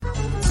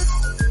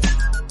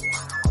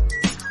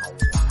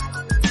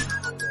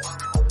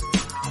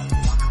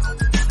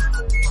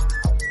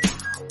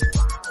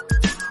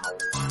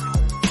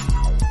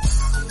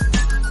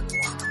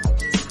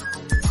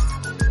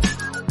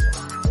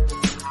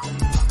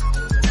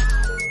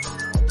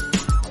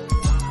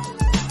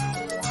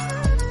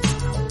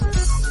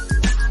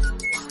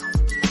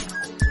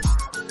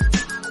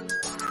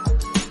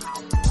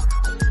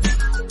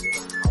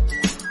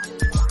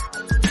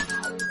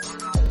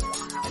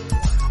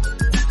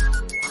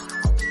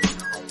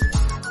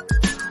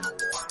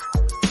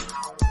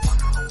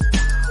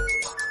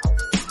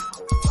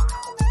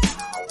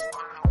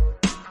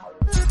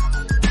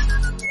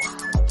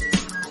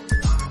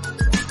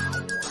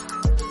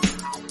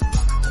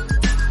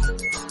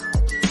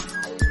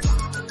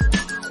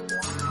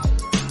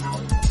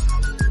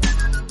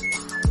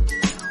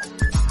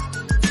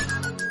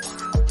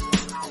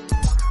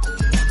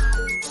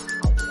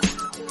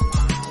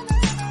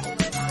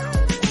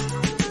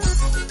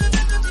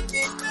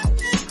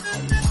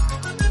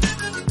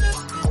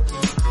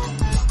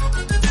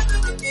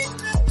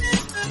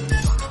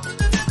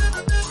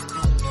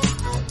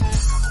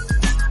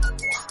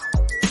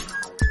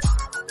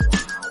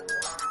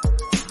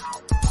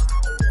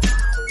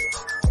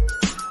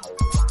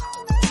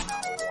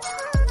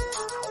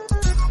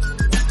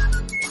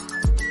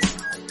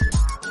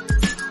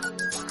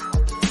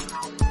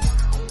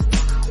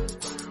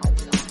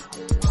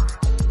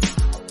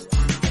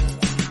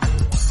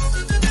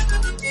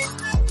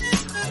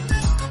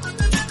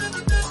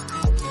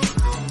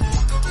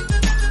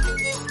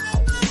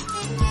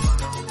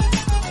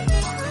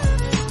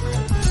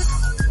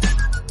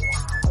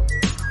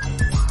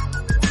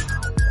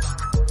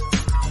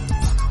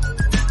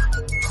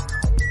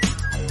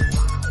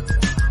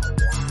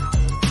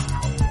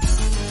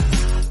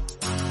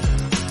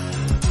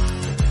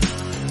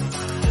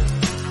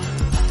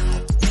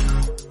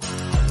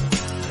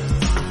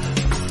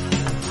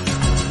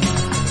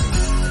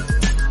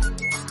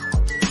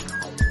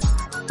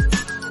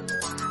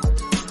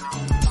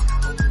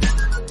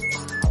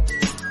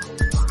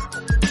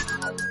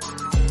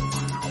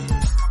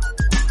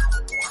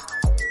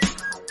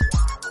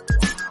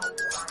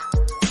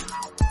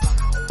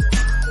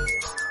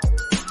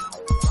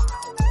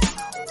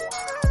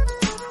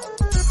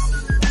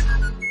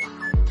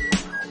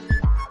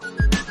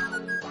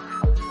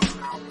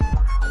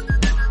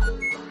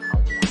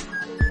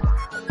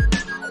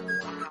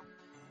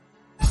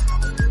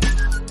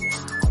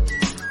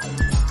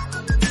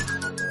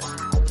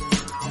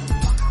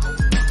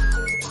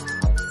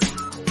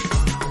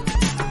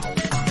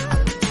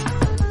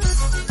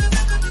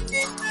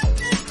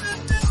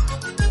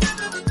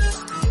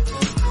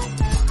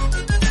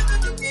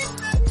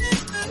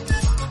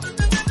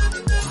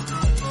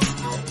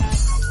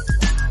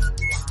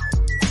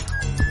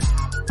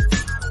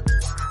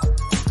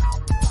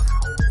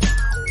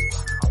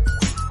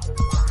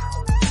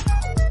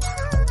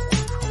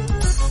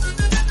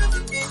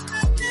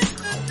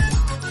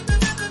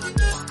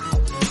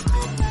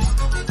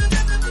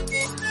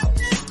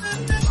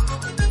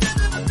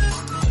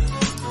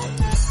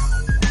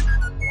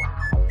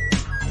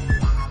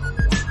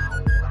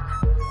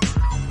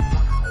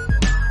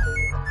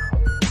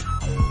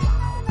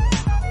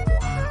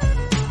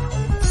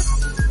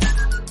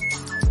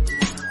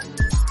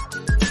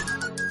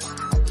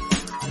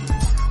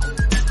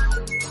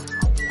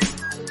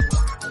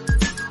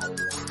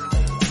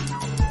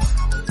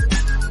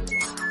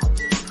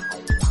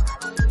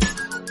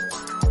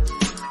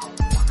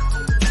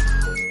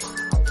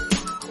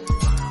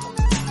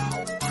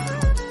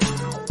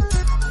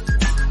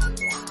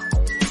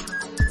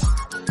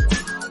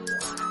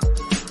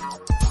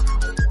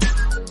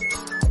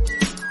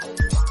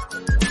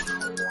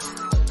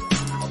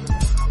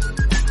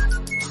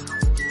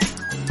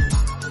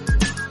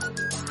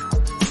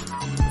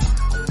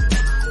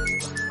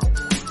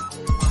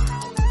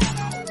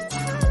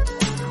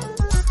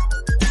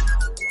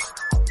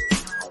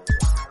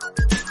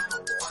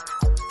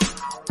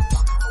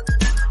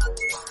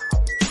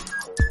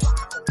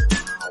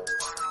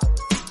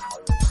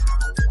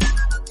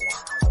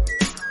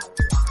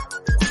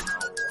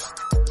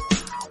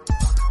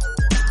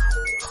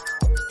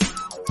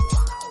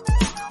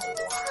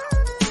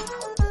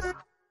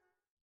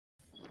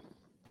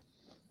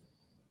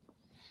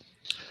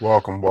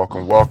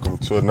welcome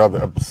to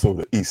another episode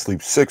of Eat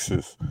Sleep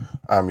Sixers.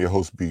 I'm your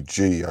host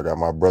BG. I got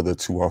my brother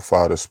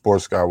 215, the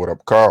sports guy. What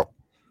up, Carl?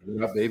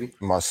 What up, baby?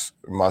 My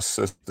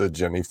sister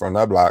Jenny from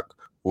that block.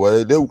 What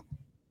it do?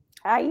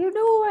 How you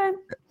doing?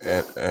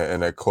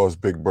 And of course,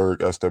 Big Bird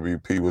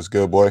SWP was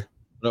good, boy.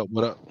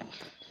 What up?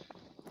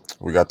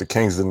 We got the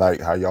Kings tonight.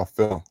 How y'all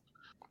feeling?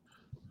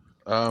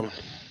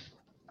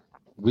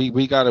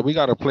 We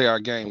gotta play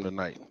our game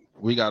tonight.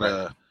 We got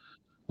a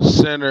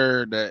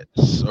center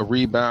that's a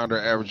rebounder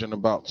averaging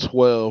about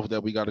 12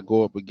 that we got to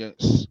go up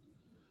against.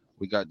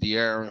 We got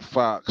De'Aaron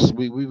Fox.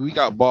 We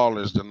got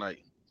ballers tonight,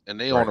 and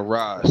they on the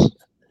rise.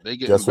 They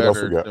getting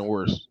better than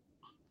worse.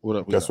 What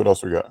up? Guess what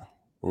else we got?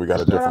 We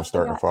got a different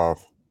starting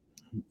five.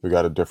 We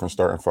got a different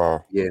starting five.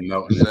 Yeah,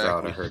 Melton is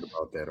out. I heard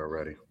about that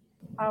already.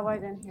 Oh, I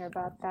didn't hear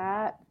about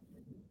that.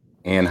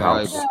 And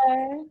House.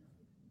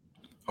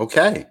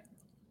 Okay.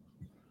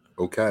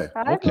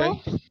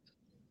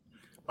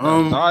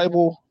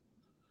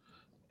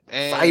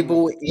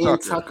 Thibault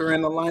and Tucker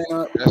in the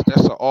lineup.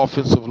 That's an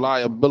offensive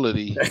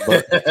liability.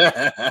 But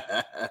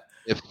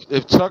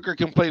if Tucker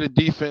can play the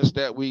defense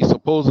that we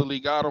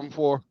supposedly got him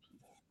for,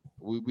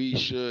 we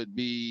should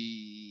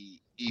be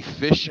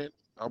efficient.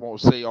 I won't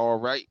say all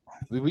right.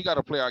 We got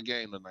to play our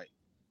game tonight.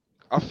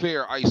 A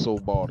fair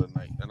ISO ball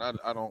tonight, and I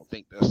don't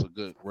think that's a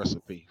good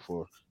recipe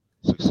for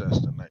success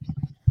tonight.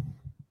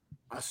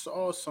 I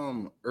saw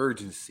some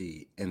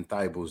urgency in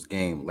Thibault's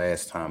game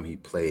last time he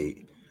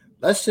played.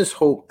 Let's just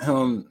hope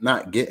him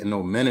not getting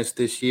no minutes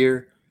this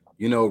year,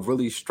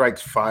 really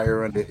strikes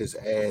fire under his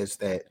ass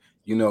that,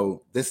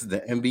 this is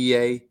the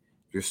NBA.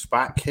 Your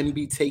spot can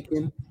be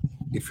taken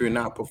if you're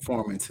not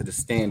performing to the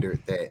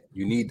standard that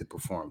you need to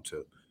perform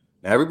to.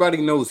 Now,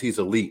 everybody knows he's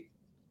elite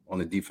on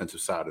the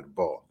defensive side of the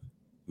ball.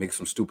 Makes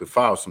some stupid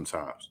fouls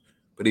sometimes,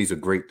 but he's a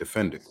great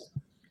defender.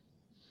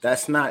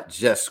 That's not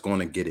just going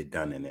to get it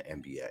done in the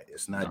NBA.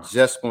 It's not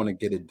just going to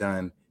get it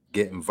done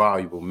getting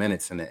valuable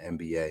minutes in the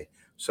NBA.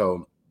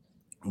 So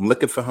I'm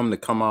looking for him to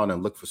come out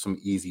and look for some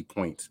easy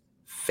points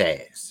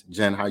fast.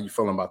 Jen, how you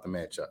feeling about the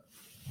matchup?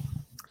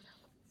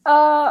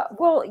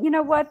 Well, you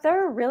know what?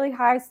 They're a really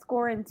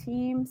high-scoring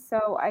team,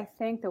 so I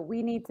think that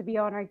we need to be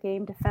on our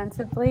game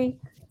defensively.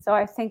 So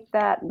I think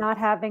that not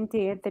having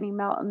D'Anthony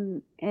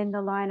Melton in the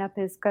lineup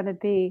is going to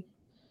be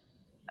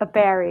a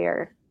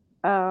barrier.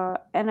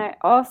 And I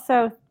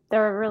also,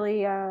 they're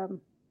really, they're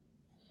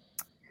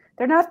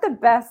not the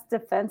best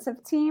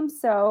defensive team.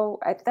 So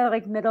I feel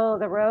like middle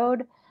of the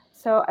road.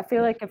 So I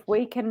feel like if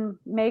we can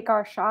make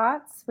our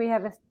shots, we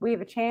have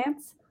a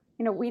chance.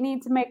 We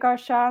need to make our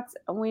shots,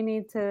 and we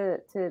need to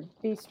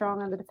be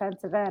strong on the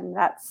defensive end.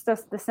 That's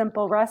just the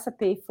simple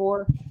recipe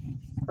for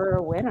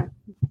a winner.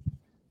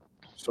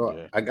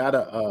 So I got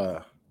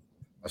a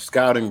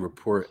scouting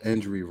report,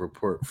 injury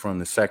report from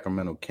the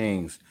Sacramento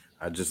Kings.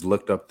 I just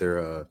looked up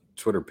their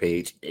Twitter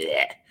page.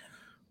 Yeah.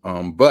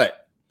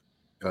 But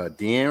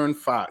De'Aaron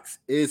Fox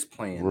is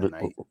playing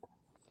tonight.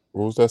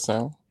 What was that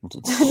sound?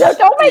 No,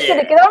 don't make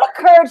it again. Don't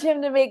encourage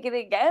him to make it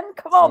again.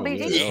 Come on,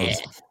 BG. Yeah.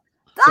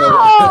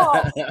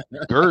 No!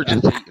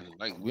 Gurgitating.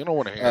 Like, we don't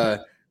want to hear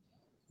that.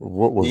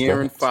 What was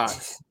De'Aaron that?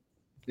 Fox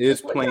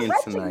is playing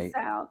tonight.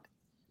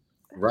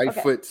 Right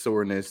foot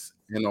soreness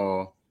and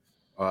all.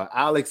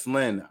 Alex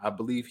Len, I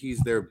believe he's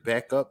their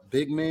backup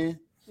big man.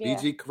 Yeah.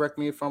 BG, correct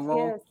me if I'm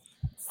wrong.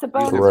 He's their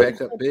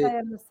backup big.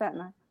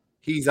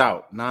 He's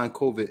out,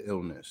 non-COVID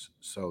illness.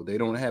 So they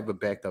don't have a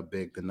backup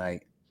big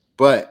tonight.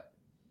 But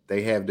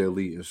they have their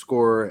leading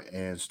scorer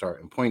and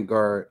starting point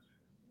guard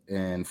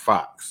and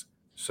Fox.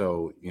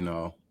 So,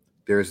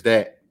 there's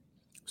that.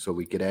 So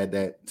we could add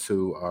that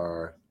to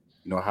our,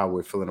 how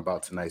we're feeling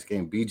about tonight's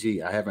game.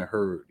 BG, I haven't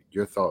heard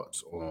your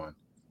thoughts on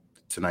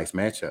tonight's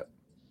matchup.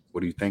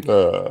 What do you think?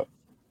 I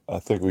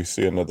think we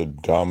see another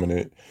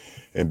dominant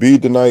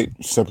Embiid tonight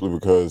simply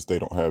because they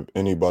don't have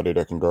anybody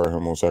that can guard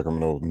him on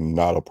Sacramento.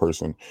 Not a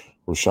person.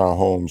 Rashawn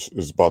Holmes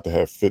is about to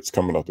have fits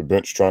coming off the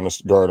bench trying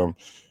to guard him.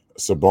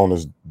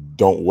 Sabonis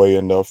don't weigh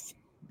enough.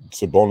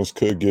 Sabonis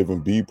could give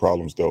Embiid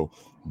problems though.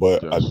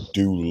 But I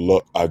do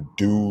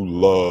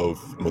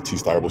love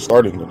Matisse Thybulle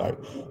starting tonight.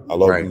 I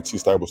love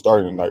Matisse Thybulle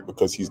starting tonight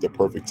because he's the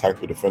perfect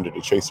type of defender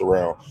to chase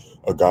around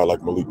a guy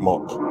like Malik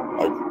Monk.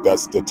 Like,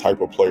 that's the type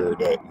of player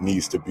that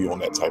needs to be on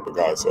that type of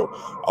guy. So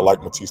I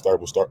like Matisse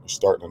Thybulle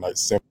starting tonight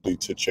simply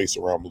to chase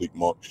around Malik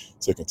Monk,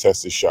 to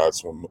contest his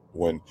shots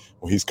when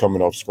he's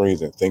coming off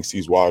screens and thinks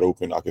he's wide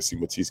open. I can see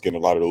Matisse getting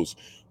a lot of those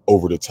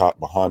over the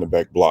top, behind the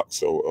back blocks.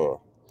 So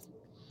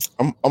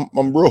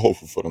I'm real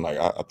hopeful for tonight.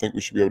 I think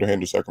we should be able to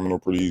handle Sacramento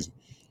pretty easy.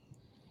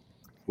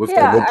 With a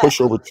little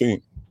pushover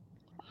team.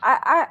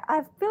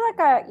 I feel like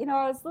I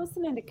was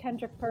listening to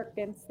Kendrick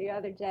Perkins the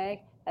other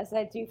day, as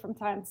I do from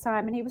time to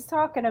time, and he was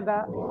talking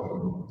about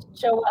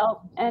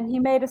Joel, and he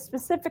made a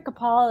specific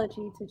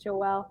apology to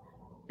Joel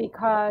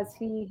because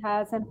he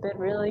hasn't been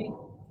really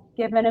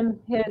giving him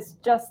his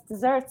just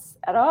desserts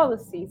at all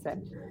this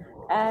season.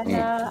 And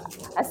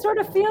I sort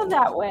of feel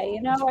that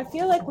way, I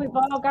feel like we've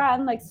all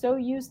gotten so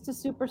used to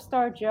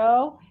Superstar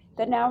Joe,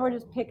 that now we're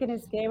just picking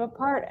his game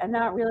apart and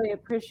not really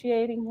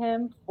appreciating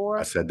him I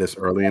for said this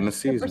early in the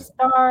season.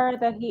 superstar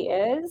that he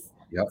is.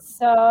 Yep.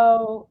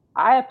 So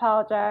I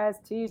apologize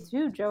to you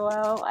too,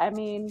 Joel. I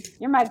mean,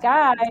 you're my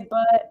guy,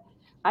 but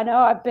I know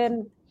I've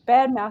been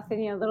bad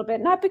mouthing you a little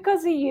bit, not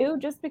because of you,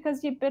 just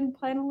because you've been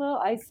playing a little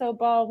ISO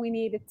ball. We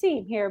need a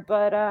team here,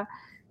 but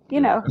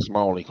you know, that's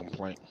my only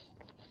complaint.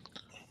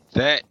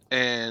 That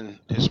and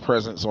his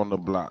presence on the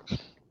block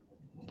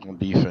on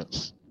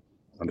defense.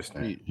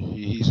 Understand.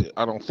 He's.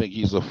 I don't think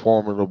he's a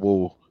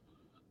formidable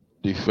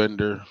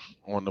defender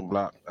on the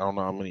block. I don't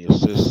know how many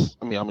assists.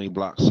 I mean, how many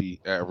blocks he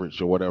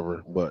averaged or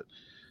whatever, but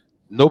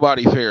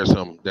nobody fares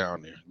him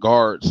down there.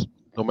 Guards,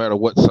 no matter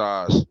what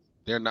size,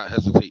 they're not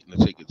hesitating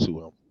to take it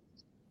to him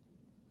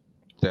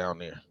down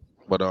there.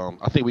 But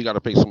I think we got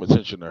to pay some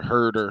attention to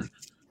Herder.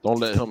 Don't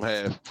let him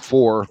have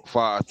 4,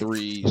 5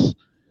 threes.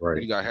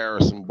 Right. You got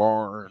Harrison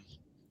Barnes.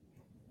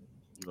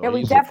 yeah,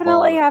 we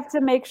definitely have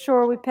to make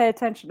sure we pay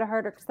attention to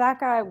Herder because that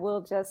guy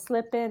will just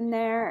slip in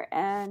there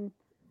and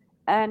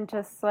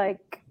just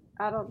like,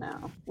 I don't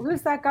know,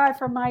 who's that guy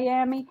from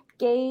Miami?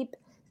 Gabe.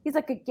 He's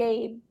like a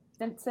Gabe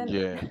Vincent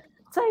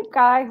type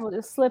guy who'll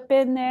just slip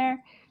in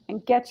there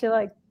and get you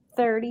like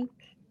 30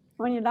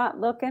 when you're not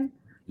looking.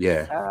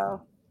 Yeah.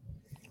 So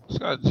it's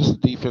got just a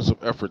defensive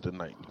effort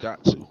tonight. You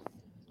got to.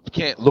 You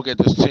can't look at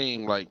this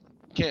team like,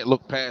 can't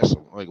look past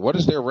them. Like, what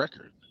is their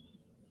record?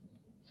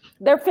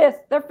 They're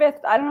fifth.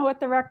 I don't know what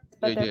the record.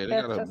 But they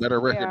got a better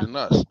record than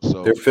us.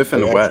 So they're fifth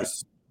in the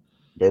West.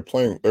 They're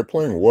playing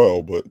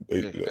well, but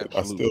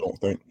I still don't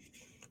think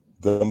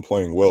them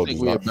playing well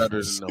does not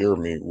scare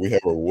me. We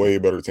have a way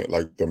better team.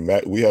 Like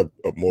we have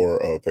a more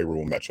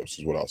favorable matchups,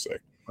 is what I'll say.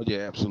 Oh yeah,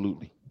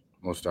 absolutely,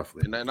 most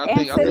definitely. And I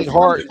think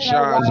Harden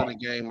shines in a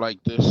game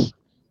like this.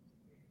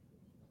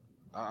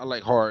 I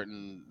like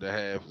Harden to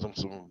have some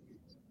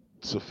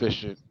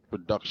sufficient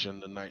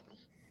production tonight.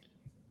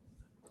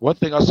 One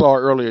thing I saw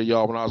earlier,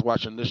 y'all, when I was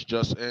watching This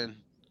Just In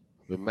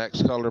with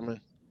Max Kellerman,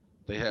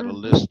 they had a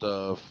list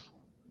of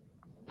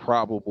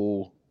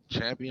probable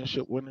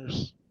championship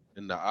winners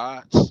in the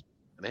odds,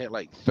 and they had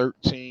like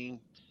 13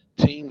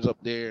 teams up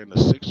there, and the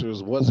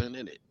Sixers wasn't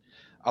in it.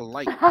 I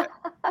like that.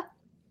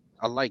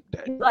 I like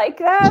that. You like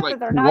that? It's like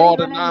to all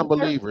the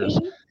non-believers.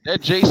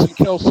 That Jason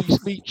Kelce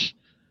speech,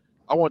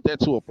 I want that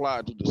to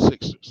apply to the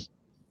Sixers.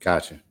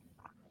 Gotcha.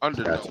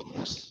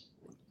 Underdogs.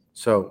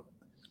 So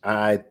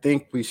I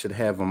think we should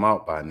have them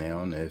out by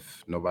now, and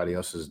if nobody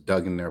else has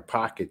dug in their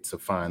pocket to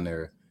find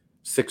their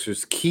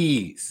Sixers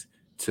keys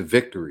to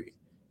victory.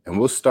 And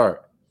we'll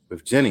start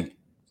with Jenny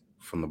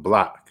from the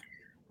block.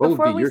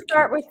 Before we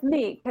start with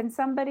me,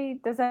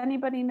 does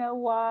anybody know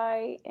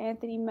why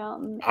Anthony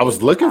Melton? I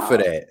was looking for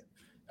that.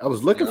 I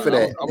was looking for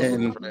that. I was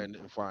looking for that and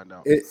didn't find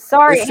out.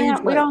 Sorry,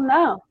 Ant, we don't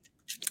know.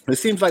 It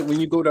seems like when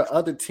you go to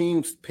other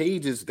teams'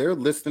 pages, they're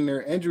listing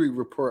their injury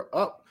report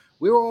up.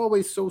 We were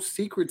always so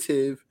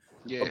secretive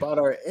about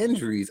our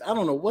injuries. I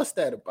don't know what's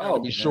that about.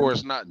 To be sure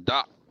it's not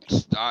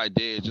Doc's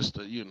idea, just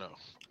a,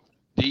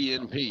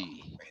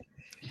 DNP.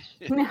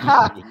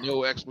 With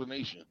no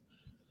explanation.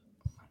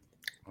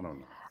 I don't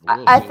know.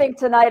 I think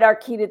tonight our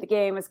key to the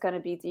game is going to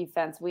be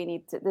defense.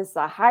 This is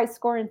a high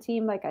scoring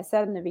team, like I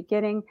said in the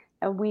beginning,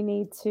 and we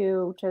need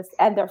to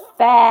and they're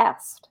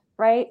fast,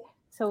 right?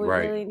 So we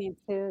really need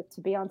to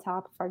be on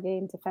top of our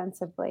game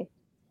defensively.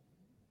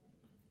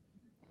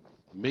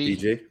 Me?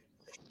 DJ?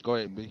 Go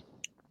ahead, B.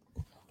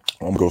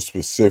 I'm going to go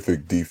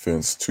specific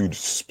defense, two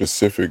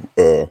specific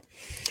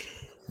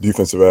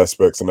defensive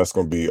aspects, and that's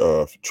going to be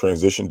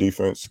transition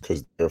defense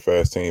because they're a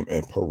fast team,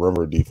 and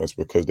perimeter defense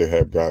because they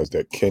have guys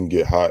that can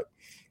get hot.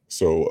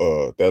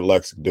 So that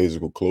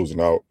lackadaisical closing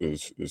out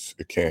is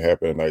it can't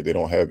happen tonight. They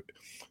don't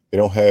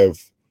have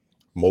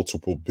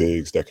multiple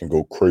bigs that can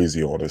go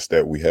crazy on us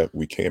that we have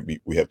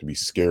to be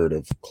scared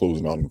of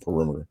closing out on the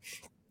perimeter.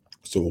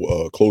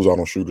 So close out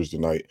on shooters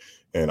tonight,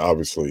 and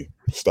obviously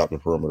stop the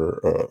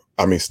perimeter.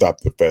 Stop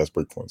the fast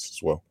break points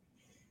as well.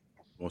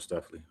 Most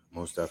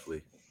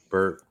definitely.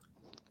 Bird.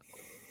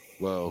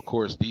 Well, of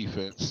course,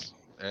 defense,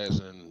 as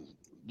in,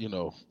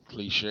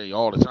 cliche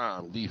all the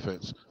time,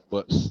 defense.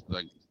 But,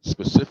 like,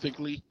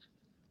 specifically,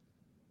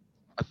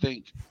 I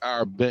think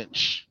our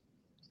bench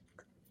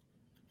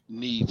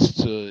needs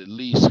to at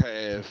least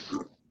have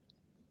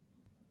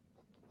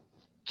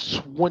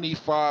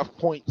 25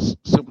 points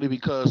simply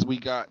because we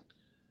got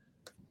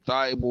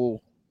Thibault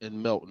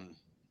and Melton.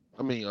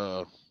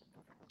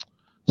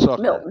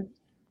 Tucker. Milton.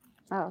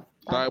 Oh.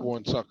 Thibault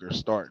and Tucker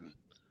starting.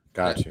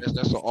 Gotcha.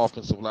 That's an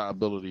offensive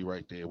liability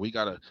right there.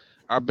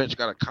 Our bench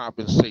gotta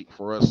compensate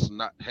for us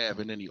not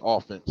having any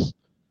offense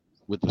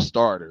with the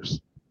starters.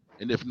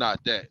 And if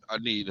not that, I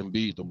need him to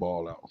beat the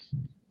ball out.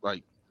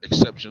 Like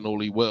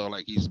exceptionally well,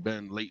 like he's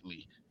been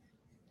lately.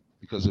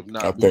 Because if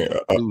not, we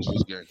lose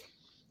this game.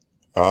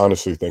 I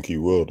honestly think he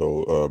will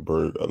though,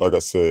 Bird. Like I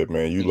said,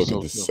 man, you look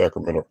at the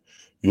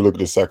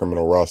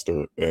Sacramento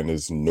roster and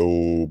there's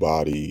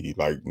nobody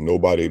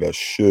that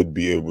should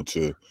be able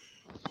to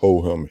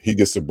hold him. He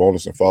gets the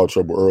bonus and foul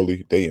trouble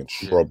early. They in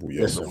trouble,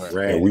 yes.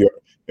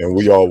 And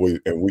we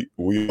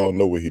all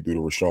know what he do to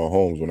Rashawn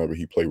Holmes whenever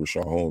he play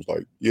Rashawn Holmes.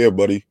 Like, yeah,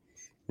 buddy,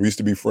 we used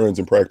to be friends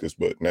in practice,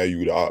 but now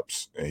you the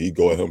ops, and he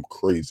go at him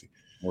crazy.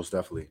 Most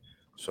definitely.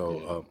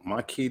 So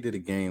my key to the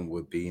game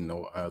would be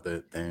no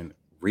other than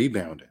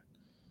rebounding.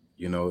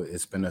 You know,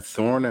 it's been a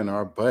thorn in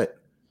our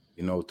butt,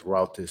 you know,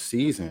 throughout this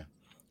season,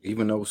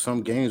 even though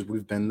some games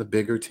we've been the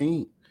bigger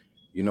team,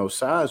 you know,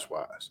 size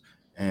wise.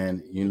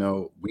 And, you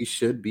know, we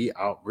should be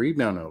out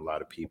rebounding a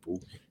lot of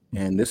people.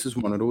 And this is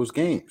one of those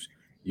games.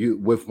 You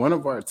with one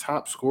of our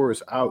top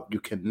scorers out, you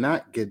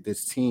cannot give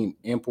this team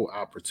ample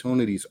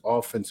opportunities,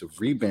 offensive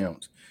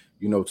rebounds,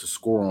 you know, to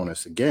score on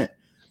us again.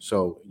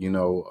 So, you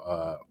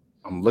know,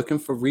 I'm looking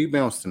for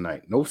rebounds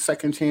tonight. No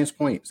second chance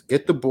points.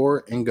 Get the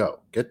board and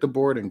go. Get the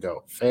board and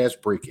go.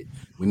 Fast break it.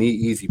 We need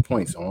easy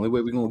points. The only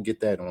way we're going to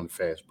get that on the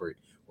fast break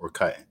or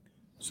cutting.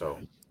 So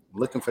I'm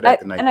looking for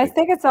that tonight. And I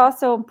think it's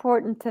also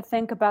important to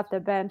think about the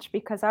bench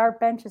because our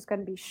bench is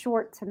going to be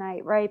short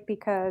tonight, right?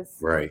 Because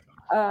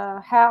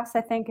House,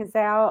 I think, is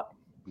out.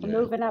 We're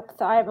moving up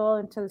Thibault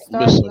into the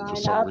starting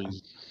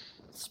lineup.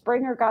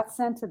 Springer got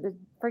sent to the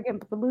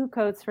friggin' Blue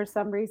Coats for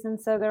some reason,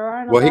 so there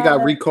aren't. Well, he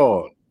got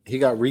recalled. He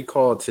got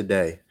recalled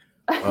today.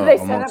 They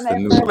said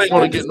he ain't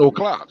gonna get no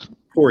clock.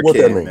 Poor what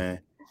kid, that mean? man.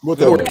 What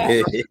that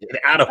mean?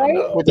 I don't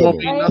know. It don't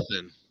mean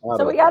nothing.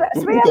 So we have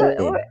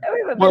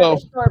a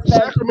short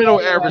bench. Sacramento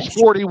averaged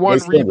 41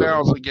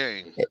 rebounds a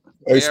game.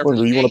 Hey,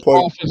 Springer, you want to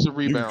play? Offensive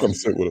rebounds. You can come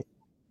sit with us.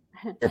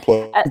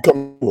 You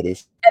come with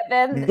us. And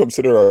then you come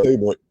sit at our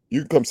table.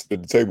 You can come sit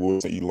at the table with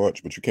us and eat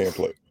lunch, but you can't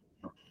play.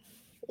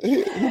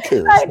 Who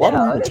cares? Why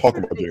don't we even talk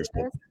about James?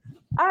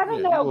 I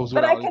don't know,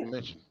 but I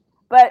can.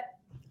 But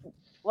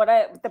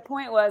the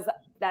point was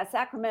that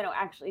Sacramento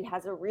actually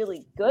has a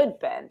really good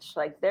bench.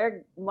 Like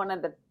they're one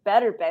of the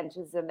better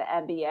benches in the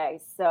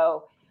NBA.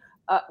 So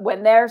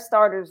when their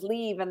starters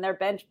leave and their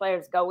bench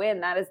players go in,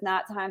 that is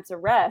not time to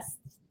rest.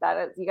 That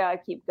is, you got to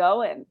keep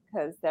going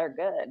because they're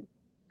good.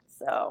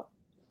 So.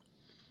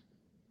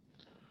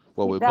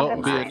 Well, with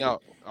Milton being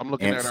out, I'm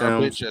looking at our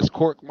bench as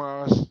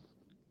Korkmaz.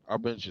 Our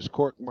bench is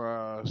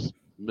Korkmaz,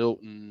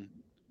 Milton,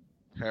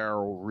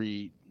 Harold,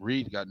 Reed.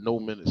 Reed got no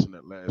minutes in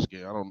that last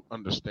game. I don't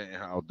understand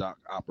how Doc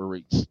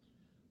operates.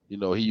 You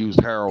know, he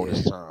used Harold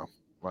this time.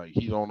 Like,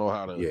 he don't know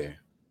how to, you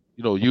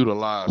know,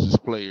 utilize his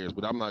players.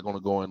 But I'm not going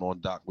to go in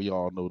on Doc. We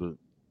all know the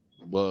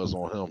buzz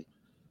on him.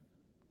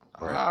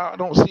 I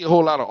don't see a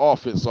whole lot of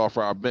offense off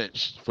our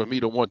bench for me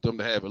to want them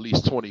to have at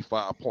least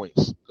 25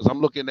 points. Because I'm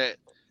looking at,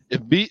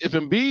 if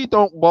Embiid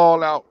don't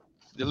ball out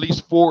at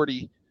least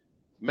 40,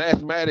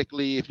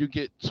 mathematically, if you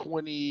get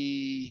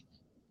 20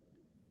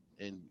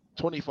 and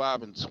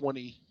 25 and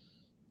 20,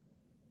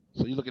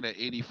 so you're looking at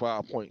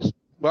 85 points.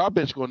 Well, I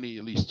bet you're going to need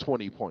at least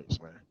 20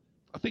 points, man.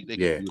 I think they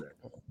can do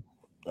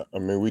that. I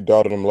mean, we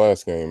doubted them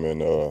last game,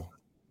 and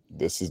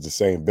this is the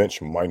same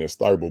bench minus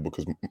Thibault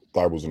because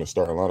Thibault's in the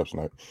starting lineup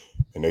tonight,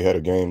 and they had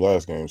a game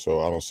last game,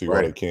 so I don't see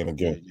why they can't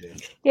again.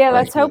 Yeah,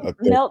 let's hope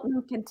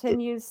Milton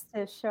continues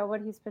to show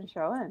what he's been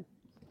showing.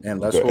 And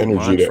let's hope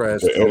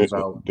Montrez comes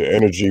out. The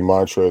energy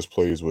Montrez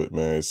plays with,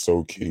 man, is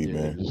so key,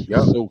 man.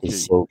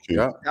 It's so key.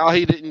 How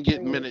he didn't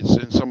get minutes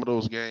in some of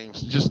those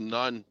games, just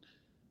none.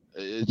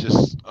 It's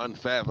just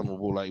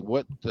unfathomable. Like,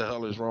 what the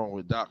hell is wrong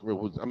with Doc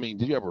Rivers? I mean,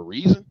 did you have a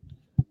reason?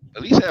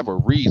 At least have a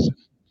reason.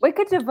 We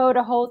could devote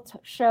a whole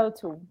show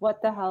to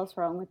what the hell's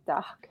wrong with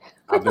Doc.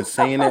 I've been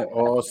saying it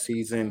all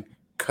season.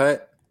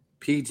 Cut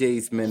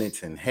PJ's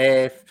minutes in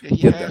half.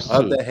 Give the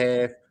other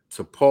half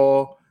to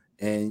Paul.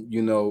 And,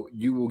 you know,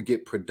 you will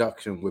get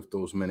production with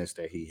those minutes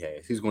that he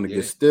has. He's going to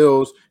get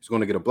steals. He's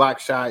going to get a block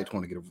shot. He's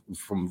going to get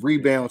from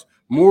rebounds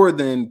more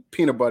than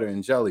peanut butter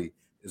and jelly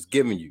is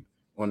giving you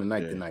on a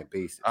night-to-night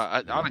basis.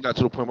 I got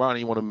to the point where I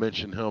didn't want to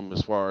mention him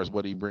as far as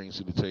what he brings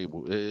to the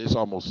table. It's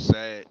almost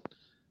sad.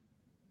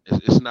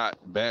 It's not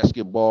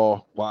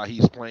basketball while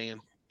he's playing.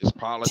 It's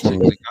politics. It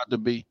got to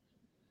be.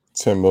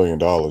 $10 million,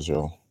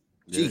 yo.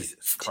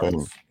 Jesus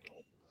Christ.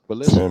 But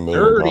listen,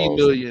 $30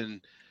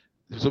 million.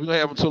 So we're gonna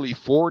have him until he's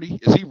 40.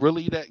 Is he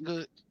really that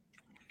good?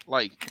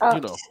 Like,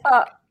 you know.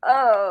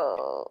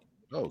 Oh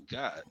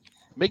God.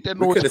 Make that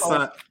noise.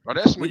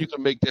 That's when you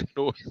can make that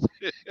noise.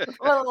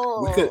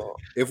 We could,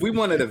 if we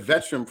wanted a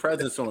veteran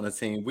presence on the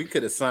team, we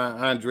could have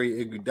signed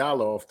Andre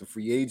Iguodala off the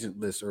free agent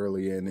list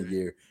earlier in the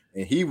year,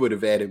 and he would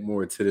have added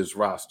more to this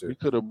roster. We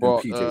could have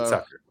brought PJ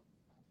Tucker.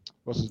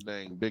 What's his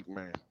name? Big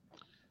man.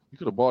 We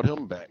could have bought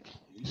him back.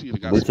 You see the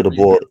guy. We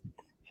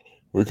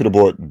could have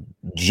bought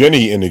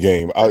Jenny in the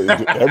game.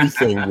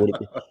 Everything would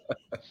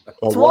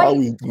have.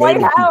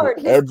 Dwight Howard.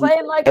 He's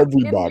playing like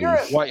everybody.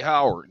 Dwight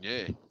Howard,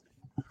 yeah.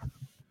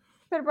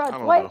 Could have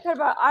brought Dwight. Could have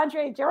brought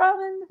Andre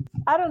Drummond.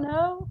 I don't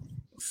know.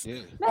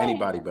 Yeah.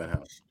 Anybody but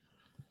him.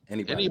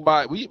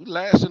 Anybody. We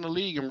last in the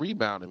league in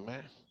rebounding,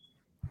 man.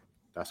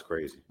 That's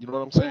crazy. You know what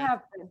I'm saying? We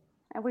have been,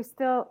 and we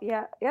still,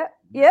 yep.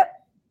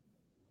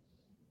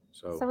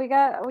 So we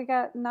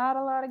got not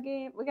a lot of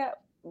games. We have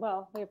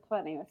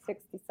plenty of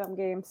 60-some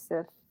games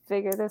to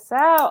figure this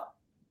out.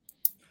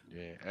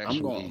 Yeah, actually,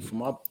 I'm going for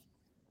my.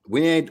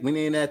 We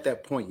ain't at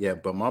that point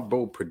yet, but my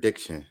bold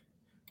prediction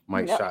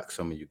might shock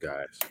some of you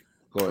guys.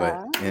 Go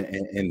ahead.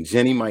 And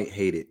Jenny might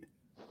hate it,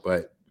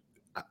 but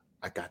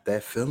I got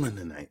that feeling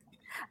tonight.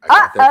 I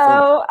got that feeling.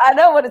 Uh-oh, I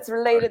know what it's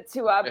related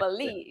to, I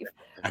believe.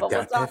 But we'll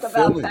got talk that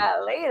about feeling.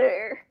 that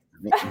later.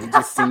 He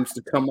just seems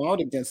to come out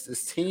against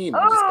this team.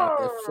 I just got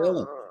that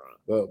feeling.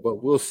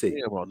 But we'll see.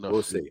 Yeah, well,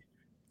 We'll see.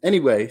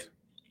 Anyway,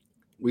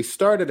 we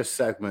started a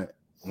segment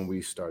when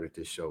we started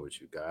this show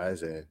with you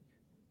guys, and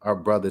our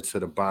brother to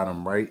the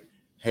bottom right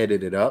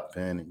headed it up,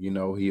 and you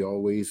know he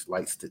always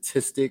likes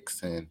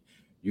statistics and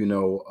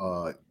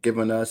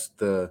giving us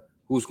the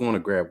who's going to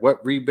grab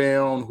what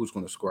rebound, who's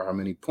going to score how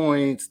many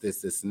points,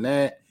 this and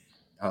that.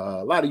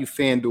 A lot of you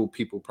FanDuel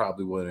people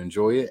probably would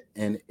enjoy it,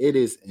 and it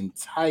is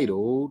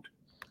entitled.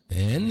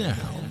 And now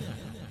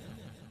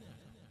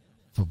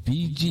for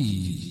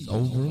BG's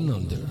Over and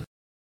Under.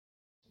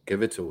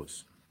 Give it to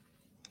us.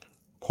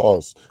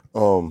 Pause.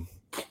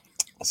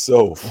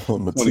 So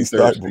Matisse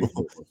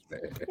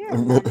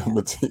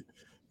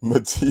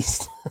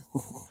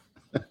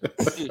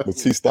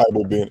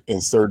Thybulle being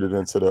inserted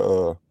into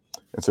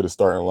the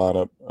starting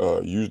lineup.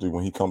 Usually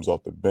when he comes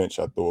off the bench,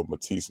 I throw a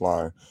Matisse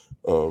line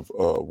of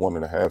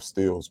 1.5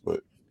 steals,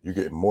 but you're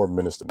getting more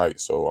minutes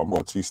tonight. So I'm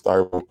going to Matisse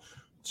Thybulle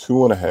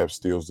 2.5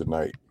 steals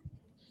tonight.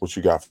 What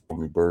you got for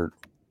me, Bird?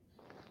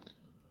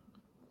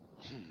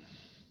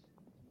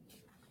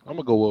 I'm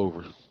gonna go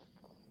over.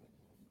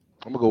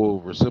 I'm gonna go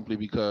over simply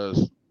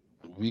because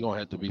we're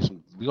gonna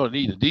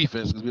need the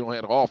defense because we don't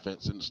have the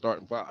offense in the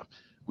starting five.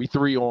 We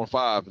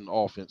 3-on-5 in the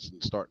offense in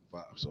the starting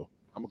five. So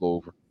I'm gonna go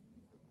over.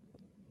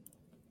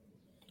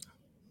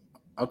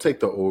 I'll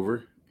take the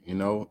over. You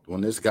know,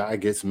 when this guy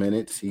gets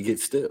minutes, he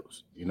gets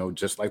steals. You know,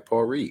 just like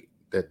Paul Reed.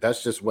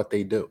 That's just what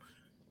they do.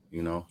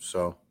 You know,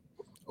 so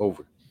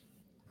over.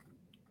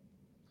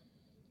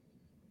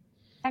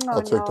 Hang on,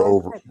 I'll take the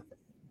over.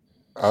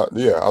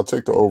 I'll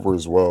take the over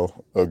as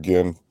well.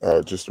 Again,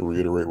 just to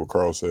reiterate what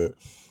Carl said,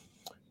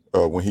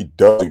 when he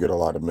does get a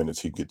lot of minutes,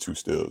 he gets 2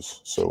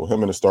 steals. So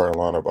him in the starting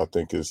lineup, I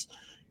think, is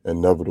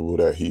inevitable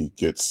that he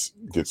gets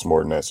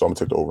more than that. So I'm gonna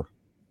take the over.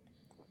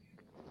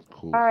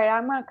 Cool. All right,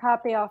 I'm gonna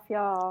copy off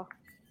y'all.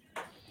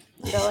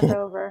 Go with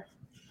over.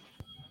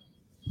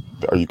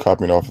 Are you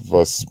copying off of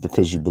us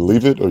because you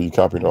believe it, or are you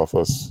copying off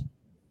us?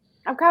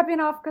 I'm copying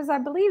off because I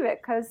believe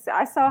it, because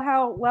I saw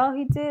how well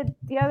he did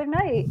the other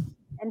night,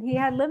 and he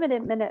had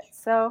limited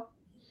minutes. So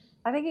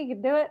I think he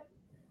could do it.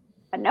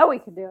 I know he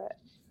could do it.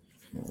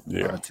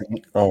 Yeah.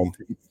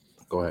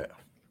 Go ahead.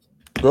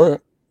 Go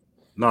ahead.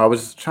 No, I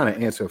was just trying to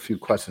answer a few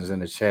questions in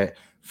the chat.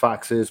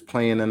 Fox is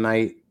playing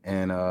tonight,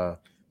 and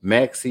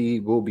Maxey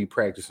will be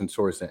practicing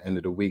towards the end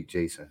of the week,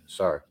 Jason.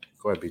 Sorry.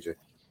 Go ahead, BJ.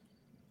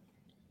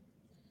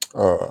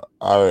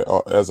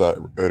 As I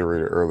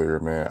iterated earlier,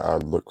 man, I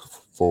look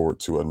forward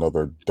to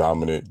another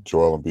dominant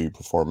Joel Embiid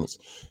performance.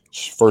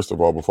 First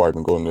of all, before I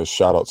even go in this,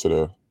 shout out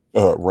to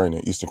the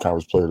reigning Eastern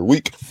Conference Player of the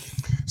Week.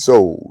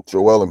 So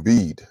Joel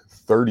Embiid,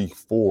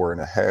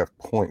 34.5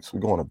 points. We're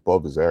going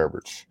above his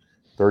average.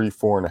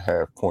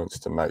 34.5 points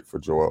tonight for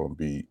Joel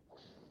Embiid.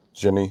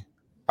 Jenny,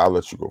 I'll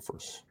let you go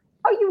first.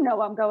 Oh, you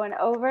know I'm going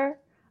over.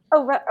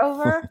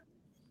 Over.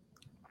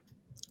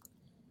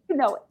 You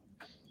know it.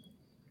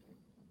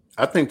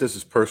 I think this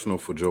is personal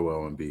for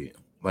Joel Embiid,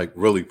 like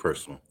really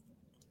personal.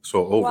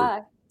 So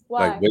over.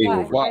 Why? Like way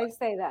over. Why do you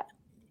say that?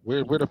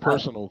 Where the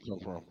personal come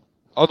from?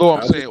 Although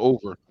I'm saying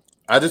over.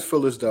 I just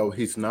feel as though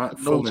he's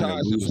not no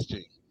ties to this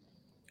team.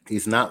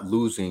 He's not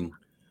losing.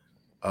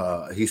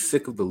 He's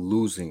sick of the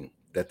losing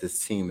that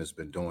this team has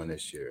been doing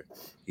this year.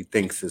 He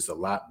thinks it's a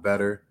lot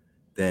better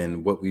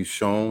than what we've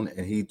shown,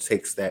 and he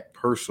takes that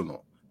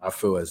personal, I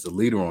feel, as the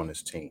leader on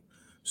this team.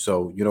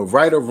 So, you know,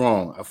 right or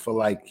wrong, I feel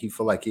like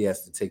he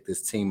has to take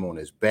this team on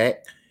his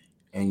back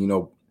and, you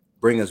know,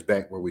 bring us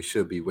back where we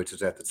should be, which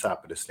is at the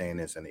top of the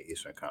standings in the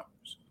Eastern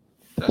Conference.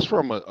 That's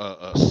from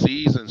a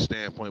season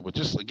standpoint, but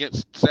just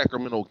against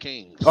Sacramento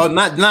Kings. Oh,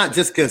 not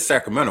just against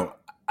Sacramento.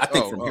 I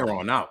think from here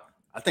on out,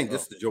 I think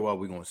this is the Joel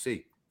we're going to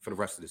see for the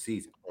rest of the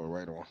season. Oh,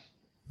 right on.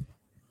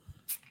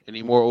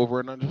 Any more over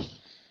and under?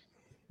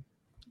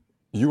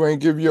 You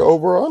ain't give your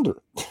over or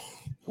under.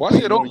 Well, I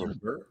said over.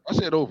 I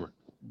said over.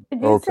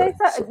 Did you say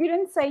so? You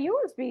didn't say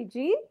yours,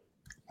 BG?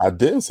 I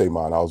didn't say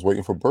mine. I was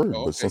waiting for Bird,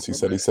 but since he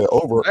said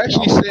over, I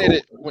actually said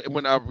it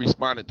when I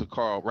responded to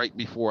Carl right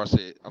before I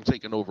said I'm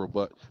taking over.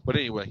 But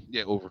anyway,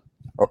 yeah, over.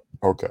 Oh,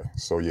 okay,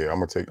 so yeah, I'm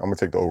gonna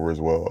take the over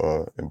as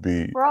well. And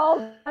be. We're all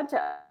a bunch of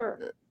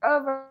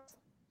over.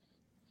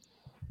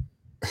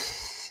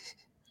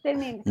 Didn't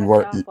mean to cut you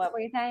off. What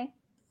were you saying?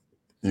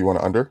 You want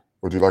an under?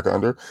 Would you like an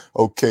under?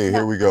 Okay,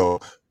 Here we go.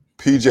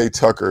 PJ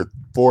Tucker,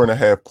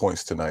 4.5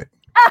 points tonight.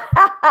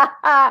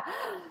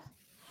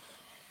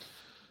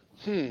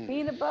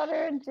 Peanut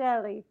butter and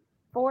jelly.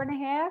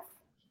 4.5.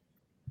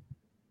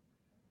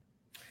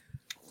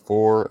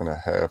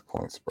 4.5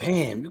 points, bro.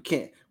 Damn, you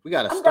can't. We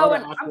got to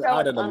start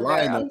out of the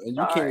lineup, and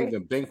you can't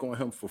even bank on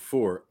him for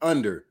 4.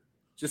 Under.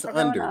 Just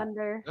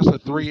under. That's a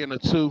 3 and a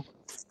 2.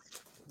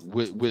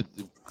 With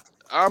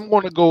I'm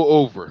going to go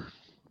over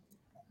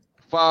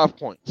 5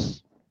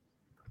 points.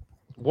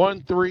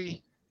 1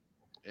 3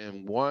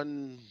 and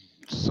 1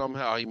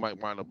 somehow he might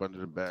wind up under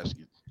the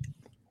basket.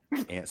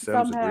 Aunt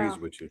Sims Somehow. agrees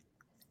with you.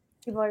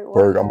 He might work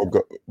Berg, on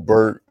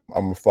it.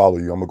 I'm gonna follow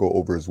you. I'm gonna go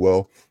over as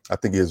well. I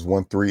think he has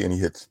 1-3 and he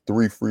hits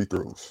 3 free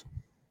throws.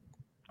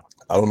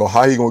 I don't know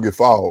how he gonna get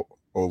fouled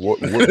or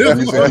what reason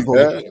he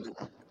gonna.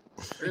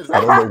 I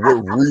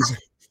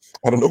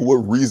don't know what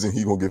reason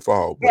he gonna get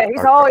fouled. But Yeah,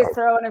 he's always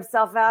throwing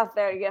himself out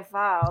there to get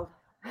fouled.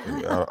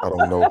 I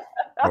don't know.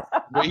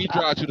 When he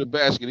drive to the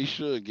basket, he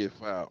should get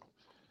fouled.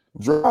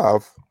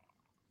 Drive,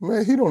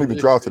 man. He don't even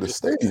drive to the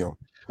stadium.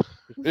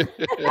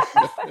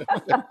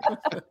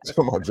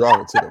 Talking about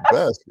driving to the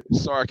basket.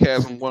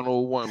 Sarcasm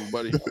 101,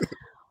 buddy.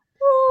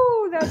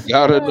 Ooh, that's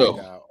Gotta good.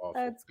 know.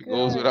 That's It good.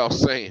 goes without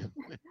saying.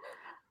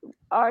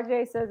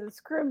 RJ says it's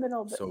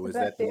criminal. But So to is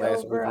bet that the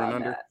last over and on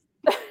under?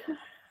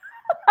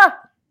 that.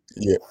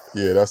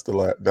 Yeah, that's the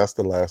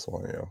last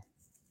one. Yeah.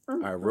 All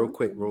right, real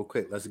quick.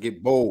 Let's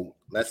get bold.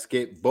 You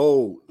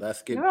don't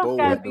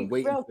gotta I've been be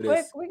waiting real for quick.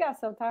 this. We got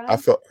some time.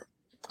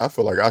 I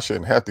feel like I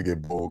shouldn't have to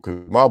get bold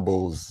because my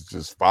Bulls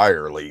just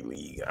fire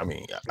lately. I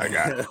mean, Me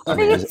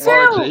it's- too.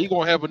 RJ, he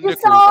gonna have a You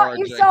nickel. saw.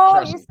 RJ,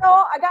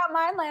 I got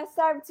mine last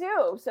time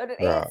too. So did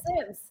Right. Aunt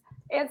Sims.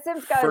 Aunt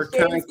Sims got For a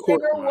James kind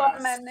court Springer 1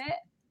 wise. minute,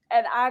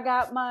 and I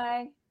got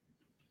my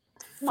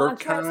For Montrezl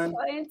kind,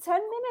 in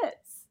 10 minutes.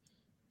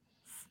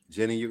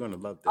 Jenny, you're gonna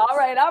love this. All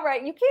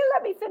right. You can't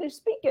let me finish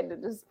speaking to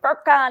this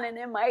Furkan and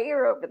in my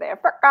ear over there.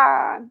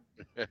 Furkan.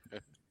 Go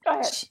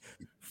ahead.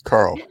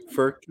 Carl,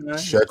 For kind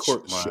Shut-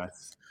 court shut-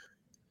 wise.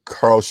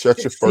 Carl, shut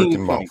your 16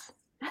 fucking mouth.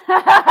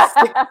 points.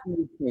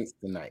 16 points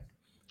tonight.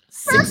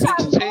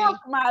 Furkan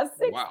my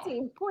 16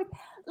 Wow. points.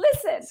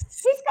 Listen,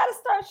 he's got to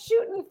start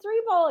shooting the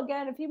 3-ball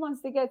again if he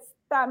wants to get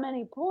that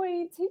many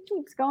points. He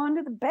keeps going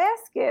to the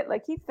basket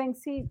like he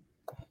thinks he.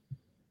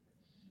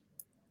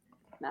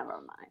 Never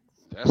mind.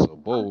 That's a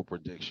bold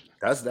prediction.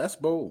 That's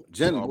bold.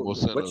 Jen,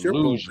 Almost an what's your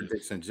bold illusion.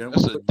 prediction, Jen?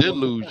 That's What's a what you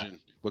want to delusion.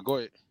 But go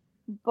ahead.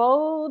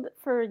 Bold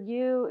for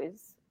you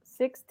is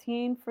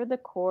 16 for the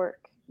Cork.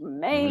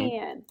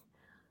 Man.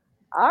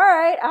 All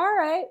right.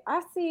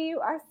 I see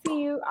you.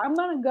 I'm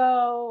going to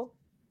go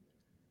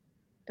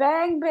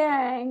Bang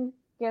Bang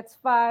gets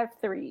 5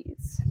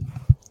 threes.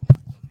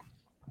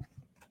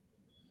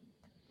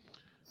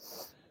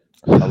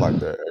 I like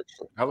that.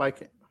 Actually, I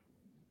like it.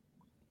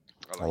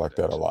 I like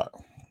that a lot.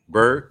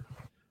 Bird.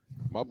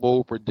 My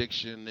bold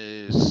prediction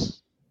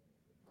is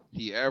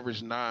he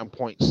averaged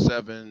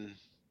 9.7,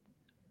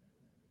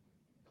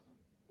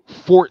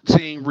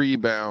 14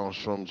 rebounds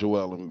from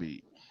Joel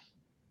Embiid.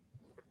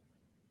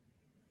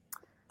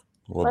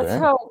 Well, Let's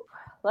damn. hope.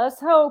 Let's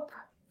hope.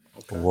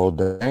 Well,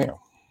 damn.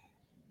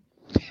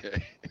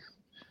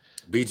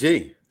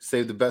 BG,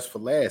 save the best for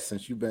last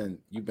since you've been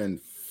I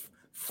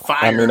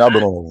fired. mean, I've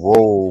been on a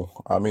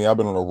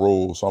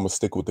roll. So I'm gonna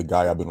stick with the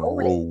guy I've been on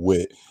a roll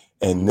with.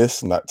 And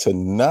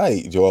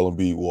tonight, Joel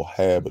Embiid will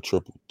have a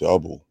triple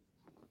double.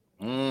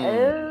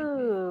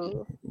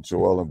 Oh.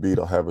 Joel Embiid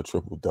will have a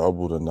triple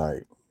double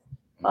tonight.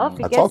 Well, if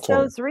he I gets talked to him.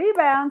 those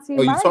rebounds, he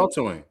Oh, you might. talked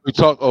to him. We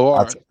talk. Oh, all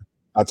I right.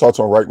 I talked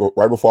to him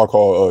right before I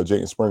called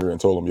Jayden Springer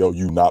and told him, yo,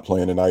 you not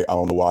playing tonight. I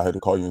don't know why I had to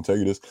call you and tell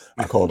you this.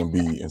 I called him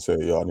B and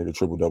said, yo, I need a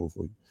triple double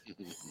for you.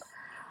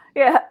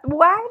 Yeah.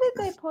 Why did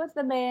they put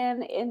the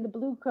man in the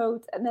blue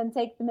coats and then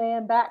take the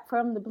man back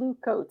from the blue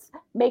coats,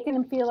 making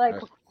him feel like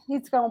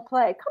he's going to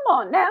play? Come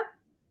on now.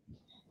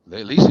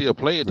 At least he'll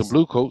play at the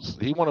blue coats.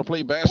 He want to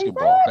play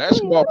basketball. Exactly.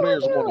 Basketball What are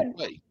players we want doing? to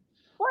play.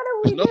 What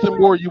are we There's nothing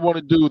doing? more you want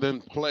to do than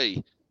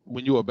play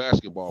when you're a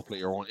basketball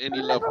player on any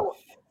level.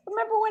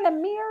 Remember when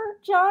Amir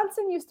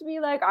Johnson used to be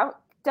like,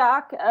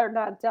 Brett,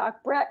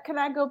 can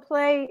I go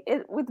play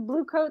with the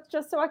blue coats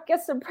just so I can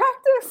get some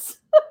practice?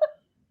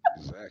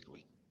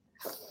 Exactly.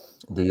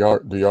 Do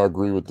y'all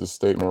agree with this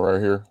statement right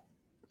here?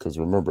 Because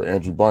remember,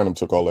 Andrew Bynum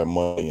took all that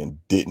money and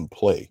didn't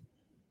play.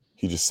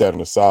 He just sat on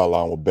the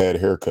sideline with bad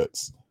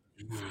haircuts.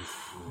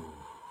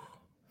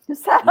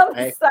 Sat on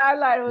the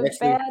sideline with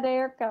Actually, bad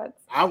haircuts.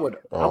 I would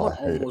I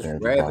hate almost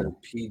Andrew rather Bynum.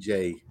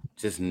 PJ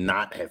just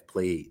not have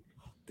played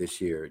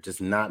this year,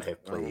 just not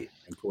have played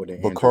and put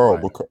in. But Carl,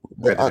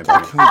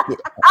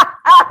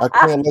 I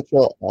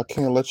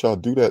can't let y'all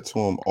do that to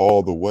him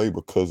all the way,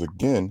 because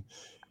again,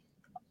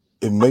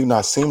 it may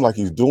not seem like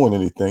he's doing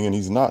anything and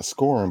he's not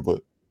scoring,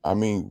 but I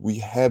mean, we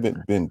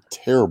haven't been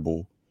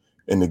terrible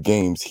in the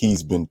games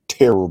he's been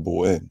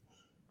terrible in.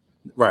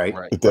 Right.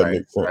 If that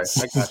makes sense.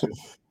 Right. I got you.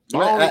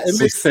 It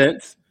makes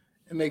sense.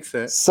 It makes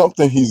sense.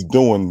 Something he's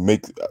doing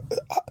makes.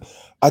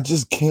 I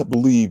just can't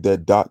believe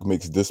that Doc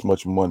makes this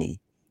much money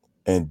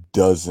and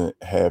doesn't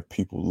have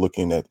people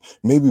looking at.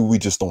 Maybe we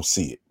just don't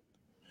see it.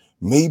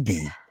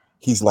 Maybe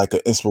he's like an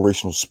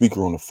inspirational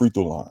speaker on the free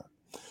throw line.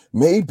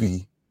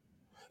 Maybe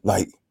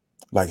like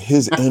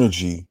his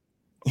energy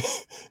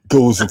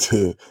goes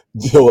into,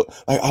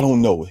 I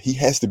don't know. He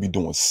has to be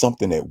doing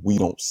something that we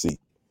don't see.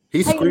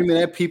 He's screaming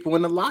at people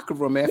in the locker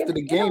room after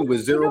the game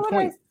with 0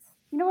 points.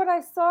 You know what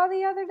I saw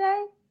the other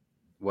day?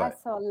 What? I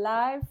saw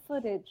live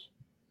footage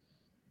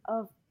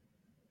of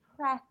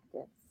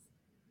practice.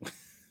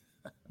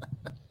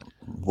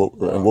 And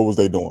what was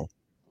they doing?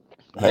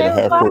 They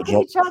were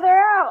knocking each other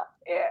out.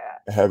 Yeah.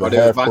 having they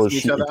was half court boxing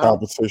each shooting other out?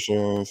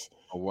 competitions.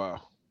 Oh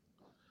wow.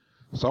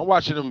 So I'm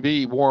watching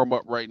Embiid warm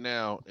up right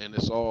now, and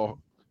it's all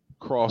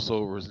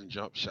crossovers and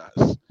jump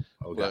shots.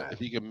 Oh But God, if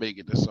he can make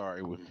it, that's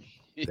sorry with me.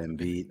 the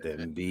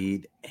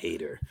Embiid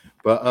hater.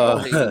 But I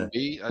don't hate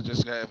Embiid. I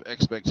just have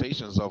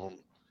expectations of him.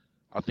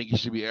 I think he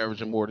should be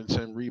averaging more than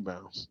 10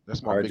 rebounds.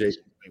 That's my RJ biggest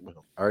thing with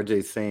him.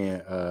 RJ saying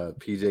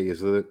PJ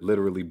is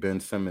literally Ben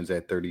Simmons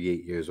at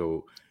 38 years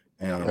old.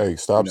 And Hey,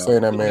 stop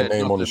saying that He man's had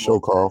name on the nothing show,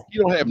 on- Carl. He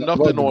don't have well,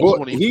 nothing the on boy-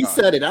 25. he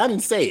said it. I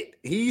didn't say it.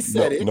 He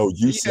said it. No,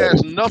 you He said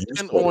has it. You nothing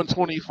said on it.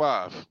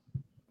 25.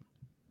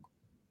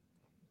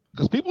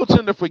 Because people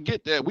tend to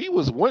forget that we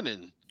was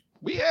winning.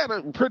 We had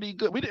a pretty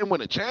good. We didn't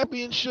win a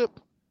championship,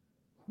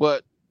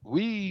 but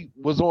we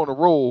was on a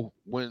roll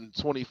when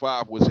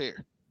 25 was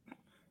here.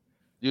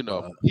 You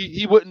know,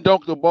 he wouldn't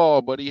dunk the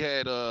ball, but he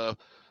had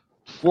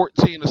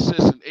 14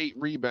 assists and 8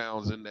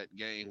 rebounds in that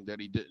game that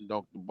he didn't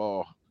dunk the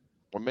ball.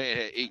 My man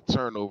had 8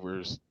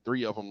 turnovers,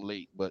 3 of them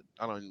late, but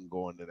I don't even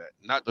go into that.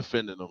 Not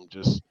defending them,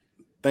 just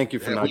Thank you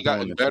for have not we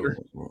gotten going better?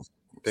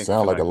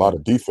 Sound like a lot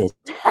of defense.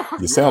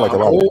 You sound Yeah, like a a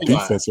lot of whole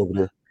defense over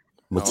there.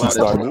 A lot Matisse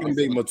of Thybulle.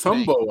 Dikembe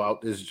Mutombo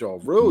out this jaw,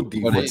 real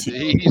deep. But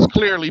he's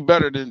clearly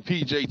better than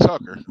PJ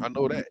Tucker. I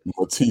know that.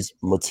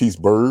 Matisse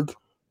Berg.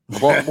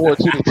 Brought more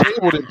to the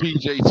table than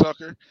PJ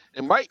Tucker,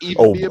 and might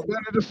even be a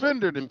better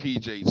defender than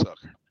PJ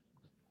Tucker.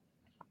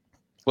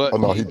 But he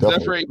he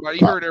definitely. everybody.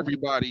 He hurt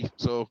everybody,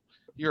 so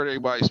he hurt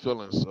everybody's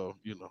feelings. So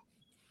you know,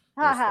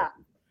 Haha.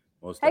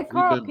 Most Hey,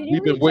 definitely. Carl, been- can you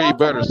we've been reach way out to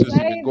better since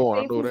he's Jose been going,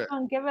 I and see know if he's that.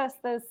 gonna give us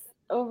this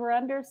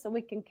over-under so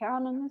we can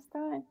count on this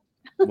time?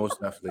 Most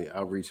definitely.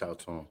 I'll reach out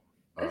to him.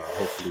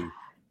 Hopefully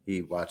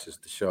he watches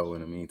the show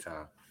in the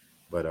meantime.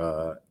 But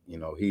you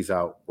know, he's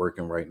out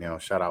working right now.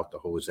 Shout out to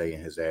Jose in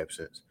his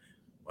absence.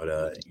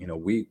 But you know,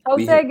 we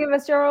Jose, give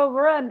us your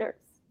over-unders.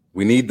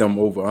 we need them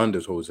over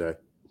unders, Jose.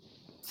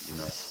 You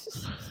know.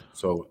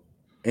 So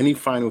any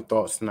final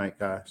thoughts tonight,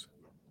 guys?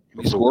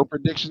 Any score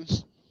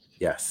predictions?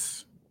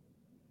 Yes.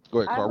 Go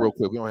ahead, Carl, real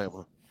quick. We don't have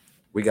one.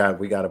 We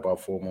got about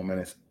 4 more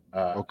minutes.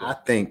 Okay. I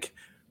think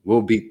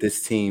we'll beat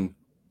this team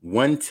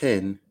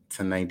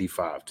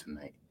 110-95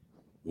 tonight.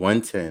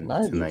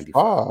 110-95.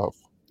 95.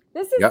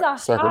 This is Yep. a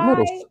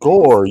Sacramento high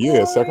score. Yeah,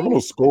 scoring Sacramento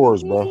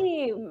scores, bro.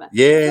 team.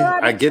 Yeah, That's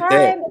what I I've get been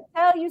that. trying to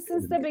tell you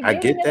since the I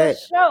get beginning of that.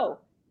 the show.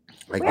 I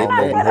We're get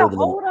not that. gonna holding them-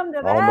 hold them to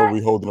I don't know. that.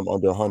 We holding them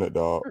under 100,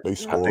 dog. They I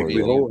score. think we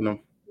yo. holding them.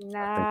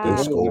 Nah.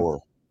 They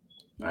score.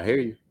 I hear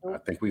you. I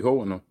think we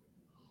holding them.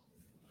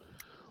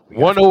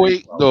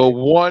 108 to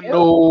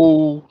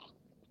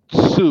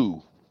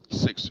 102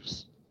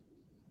 Sixers.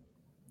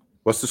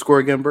 What's the score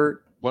again,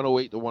 Bird?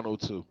 108 to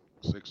 102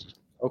 Sixers.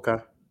 Okay.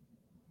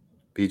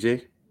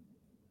 PG?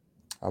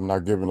 I'm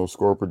not giving no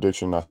score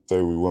prediction. I say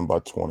we win by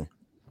 20.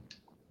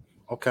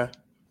 Okay.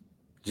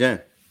 Jen?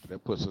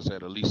 That puts us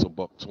at least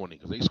 $120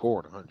 because they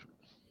scored 100.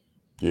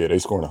 Yeah, they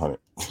scoring 100.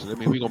 So that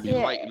means we're gonna be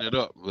Yeah. lighting it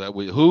up. That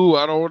with who?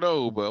 I don't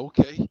know, but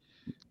okay.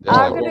 That I'm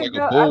sounds gonna like go.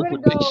 a I'm bold gonna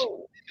prediction.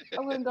 go.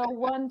 I'm gonna go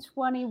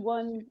 120,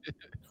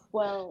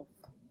 112.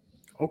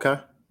 Okay.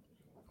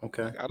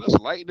 Okay. Got us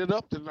lighting it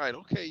up tonight.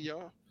 Okay,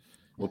 y'all.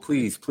 Well,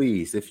 please,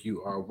 if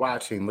you are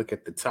watching, look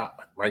at the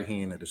top right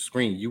hand of the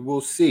screen. You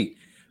will see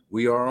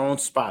we are on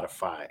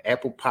Spotify,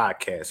 Apple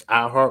Podcasts,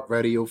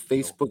 iHeartRadio,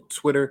 Facebook,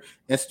 Twitter,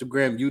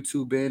 Instagram,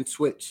 YouTube, and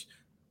Twitch.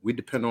 We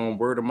depend on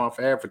word of mouth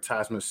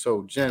advertisements.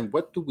 So, Jen,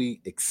 what do we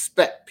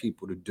expect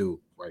people to do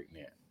right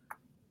now?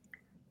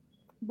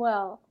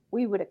 Well,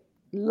 we would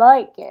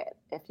like it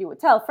if you would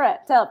tell a friend,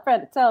 tell a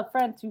friend, tell a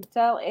friend to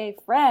tell a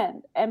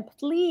friend. And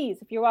please,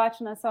 if you're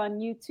watching us on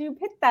YouTube,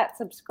 hit that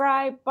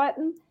subscribe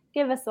button.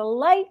 Give us a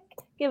like.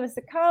 Give us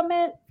a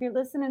comment. If you're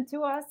listening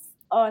to us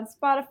on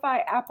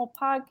Spotify, Apple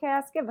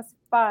Podcasts, give us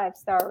a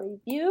 5-star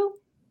review.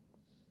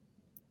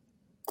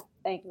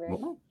 Thank you very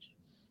much.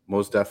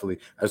 Most definitely.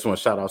 I just want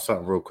to shout out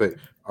something real quick.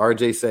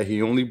 RJ said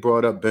he only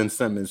brought up Ben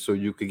Simmons so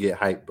you could get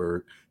hype,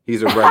 Bird.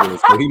 He's a regular,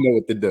 so he know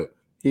what to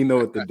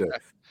do.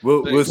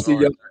 We'll see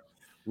y'all.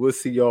 We'll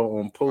see y'all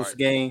on post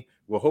game.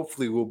 Well,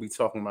 hopefully we'll be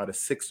talking about a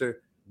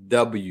Sixer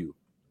W.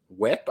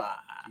 Wepa.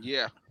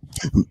 Yeah.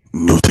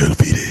 No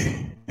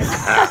televide.